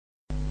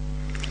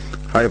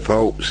Hi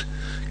folks,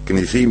 can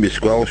you see me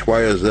squelch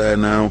wires there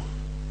now?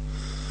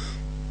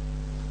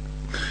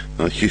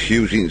 That's just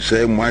using the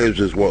same wires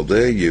as what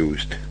they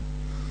used,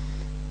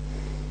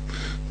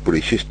 but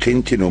it's just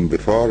tinting them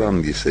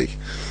beforehand, you see.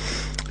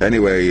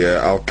 Anyway,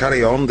 I'll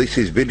carry on. This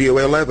is video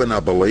 11, I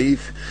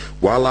believe.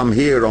 While I'm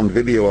here on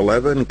video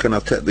 11, can I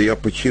take the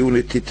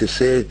opportunity to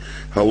say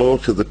hello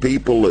to the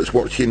people that's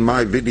watching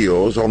my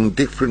videos on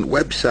different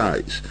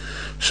websites.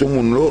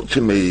 Someone wrote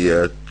to me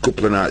a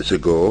couple of nights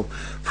ago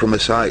from a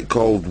site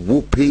called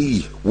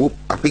Whoopee.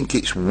 I think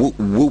it's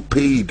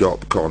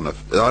whoopee.com.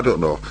 I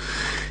don't know.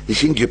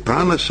 It's in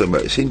Japan or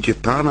something. It's in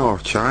Japan or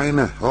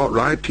China. Or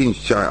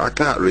writing's China. I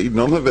can't read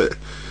none of it.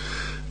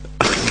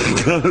 I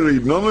can't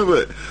read none of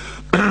it.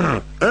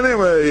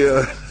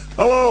 Anyway,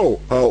 hello.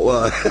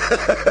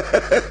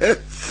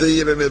 See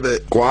you in a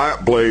bit.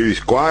 Quiet please,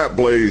 quiet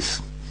please.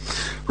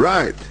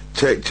 Right,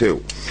 take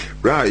two.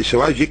 Right,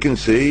 so as you can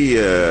see,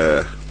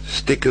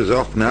 sticker's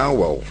off now.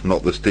 Well,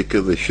 not the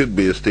sticker, there should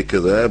be a sticker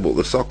there, but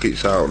the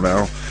socket's out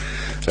now.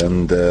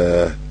 And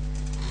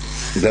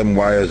them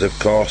wires, of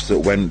course, that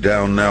went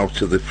down now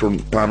to the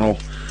front panel,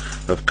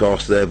 of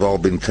course they've all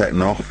been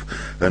taken off.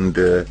 And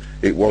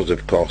it was,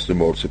 of course, the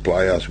mode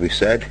supply, as we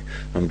said.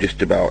 I'm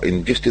just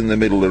in the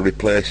middle of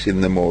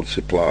replacing the mode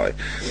supply.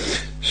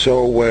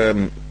 So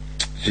I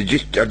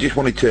just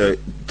wanted to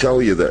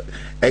tell you that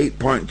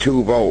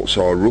 8.2 volts,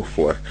 or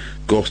roughly,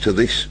 goes to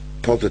this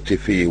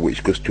positive here,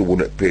 which goes to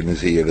one at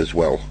pins here as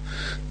well.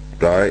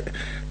 Right,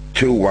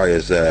 two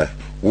wires there.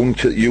 One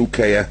to the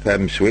UK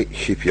FM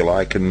switch, if you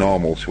like, a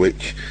normal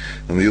switch,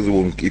 and the other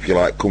one, if you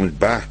like, comes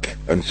back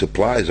and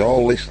supplies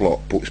all this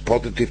lot, puts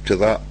positive to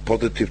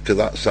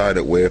that side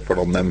at wafer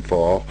on them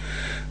four,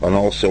 and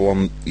also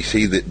on, you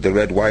see the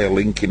red wire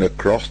linking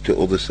across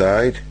to other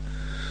side,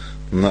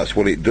 and that's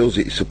what it does.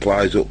 It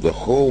supplies up the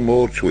whole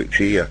mode switch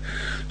here.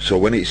 So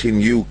when it's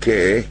in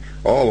UK,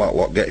 all that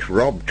lot gets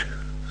robbed.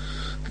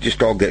 It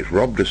just all gets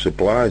robbed of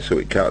supply, so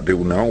it can't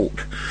do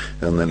naught.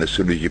 And then as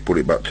soon as you put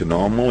it back to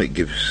normal, it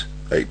gives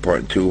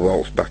 8.2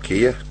 volts back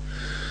here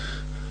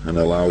and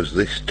allows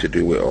this to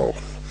do it all.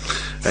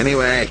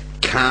 Anyway,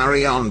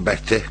 carry on,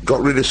 Betty.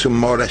 Got rid of some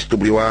more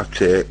SWR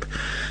tape.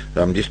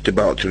 I'm just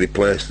about to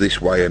replace this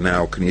wire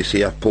now. Can you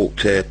see I pulled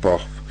tape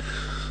off?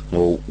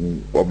 Well,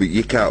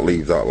 you can't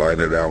leave that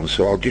lying around,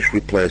 so I'll just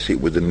replace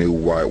it with a new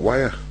white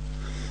wire.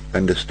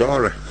 End of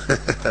story.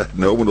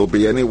 No one will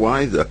be any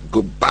wiser.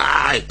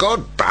 Goodbye,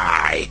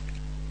 goodbye.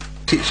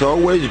 It's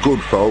always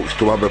good, folks,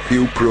 to have a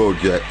few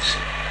projects.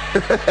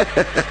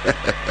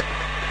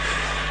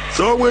 It's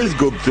always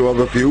good to have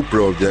a few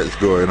projects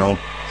going on.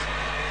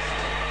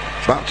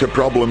 Back to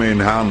problem in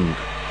hand.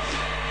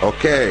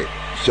 Okay,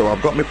 so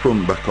I've got my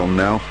front back on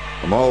now.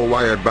 I'm all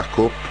wired back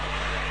up.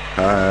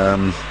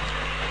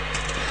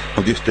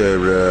 I've just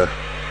a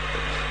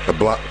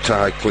black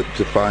tie clip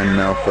to find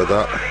now for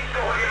that.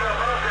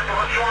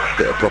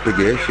 Bit of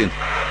propagation.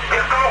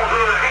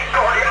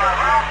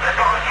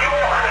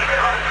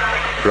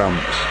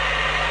 France.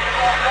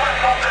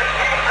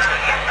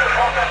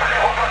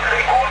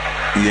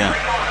 Yeah.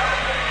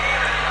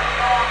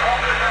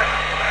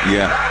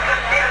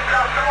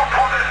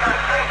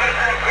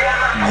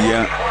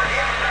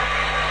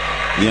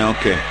 Yeah,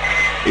 okay.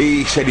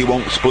 He said he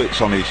wants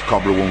splits on his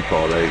Cobra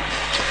 148.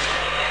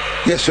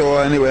 Yeah, so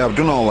anyway, I've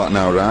done all that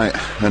now, right?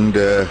 And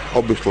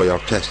obviously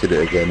I've tested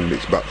it again and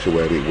it's back to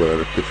where it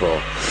were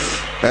before.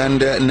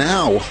 And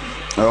now,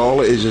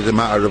 all it is a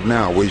matter of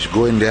now is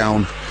going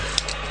down.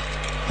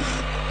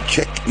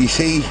 Check, you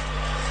see,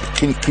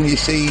 can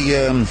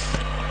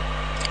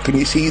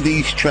you see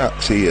these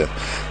tracks here?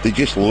 They're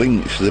just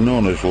links, they're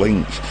known as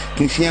links.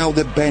 Can you see how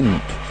they're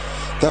bent?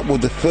 That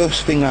was the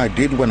first thing I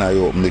did when I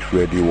opened this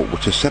radio up,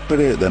 was to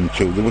separate them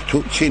two. They were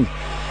touching.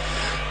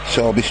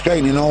 So I'll be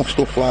straightening all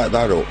stuff like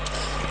that up.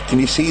 Can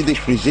you see this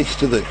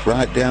resistor that's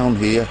right down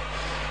here,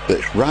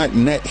 that's right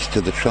next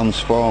to the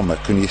transformer?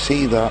 Can you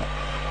see that?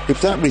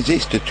 If that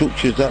resistor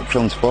touches that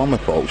transformer,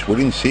 folks, we're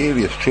in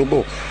serious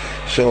trouble.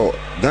 So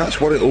that's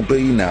what it'll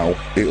be now.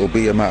 It'll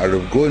be a matter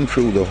of going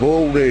through the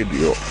whole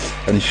radio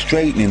and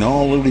straightening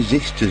all the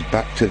resistors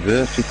back to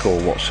vertical,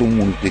 what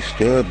someone's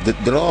disturbed.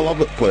 They're all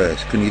over the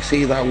place. Can you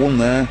see that one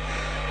there?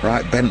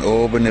 Right, bent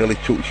over, nearly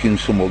touching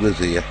some others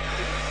here.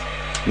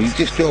 You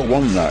just don't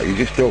want that, you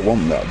just don't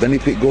want that. Then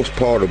if it goes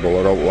portable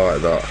or out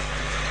like that,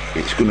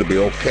 it's going to be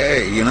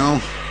okay, you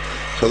know.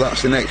 So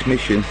that's the next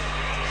mission.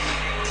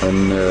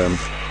 And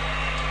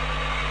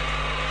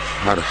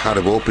I'd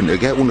have hoping to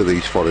get one of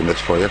these foreigners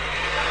for you.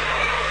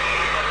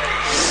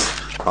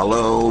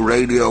 Hello,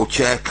 radio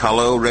check,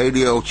 hello,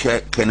 radio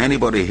check. Can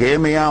anybody hear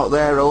me out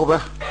there,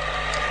 over?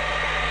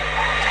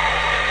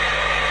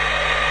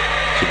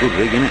 It's a good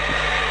rig, isn't it?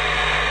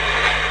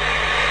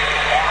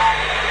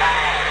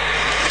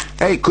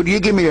 Hey, could you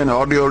give me an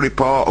audio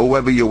report,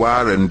 whoever you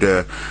are, and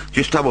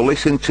just have a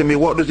listen to me?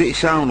 What does it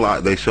sound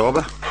like, this,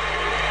 over?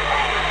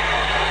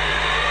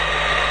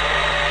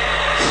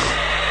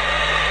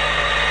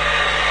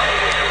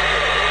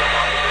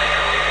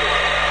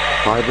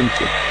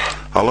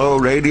 Hello,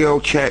 radio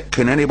check.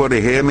 Can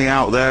anybody hear me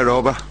out there,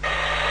 over?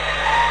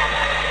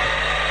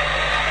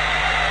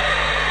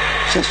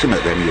 Test them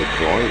at then, you'll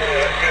Floyd.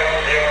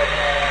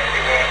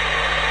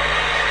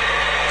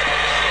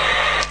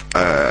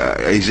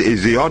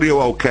 Is the audio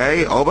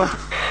okay? Over?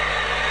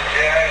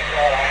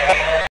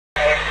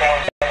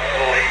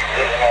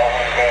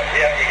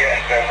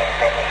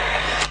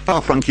 Oh,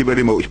 thank you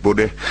very much,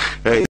 buddy.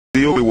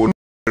 The only one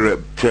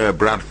at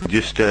Bradford,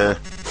 just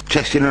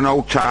testing an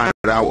old tire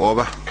out,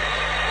 over.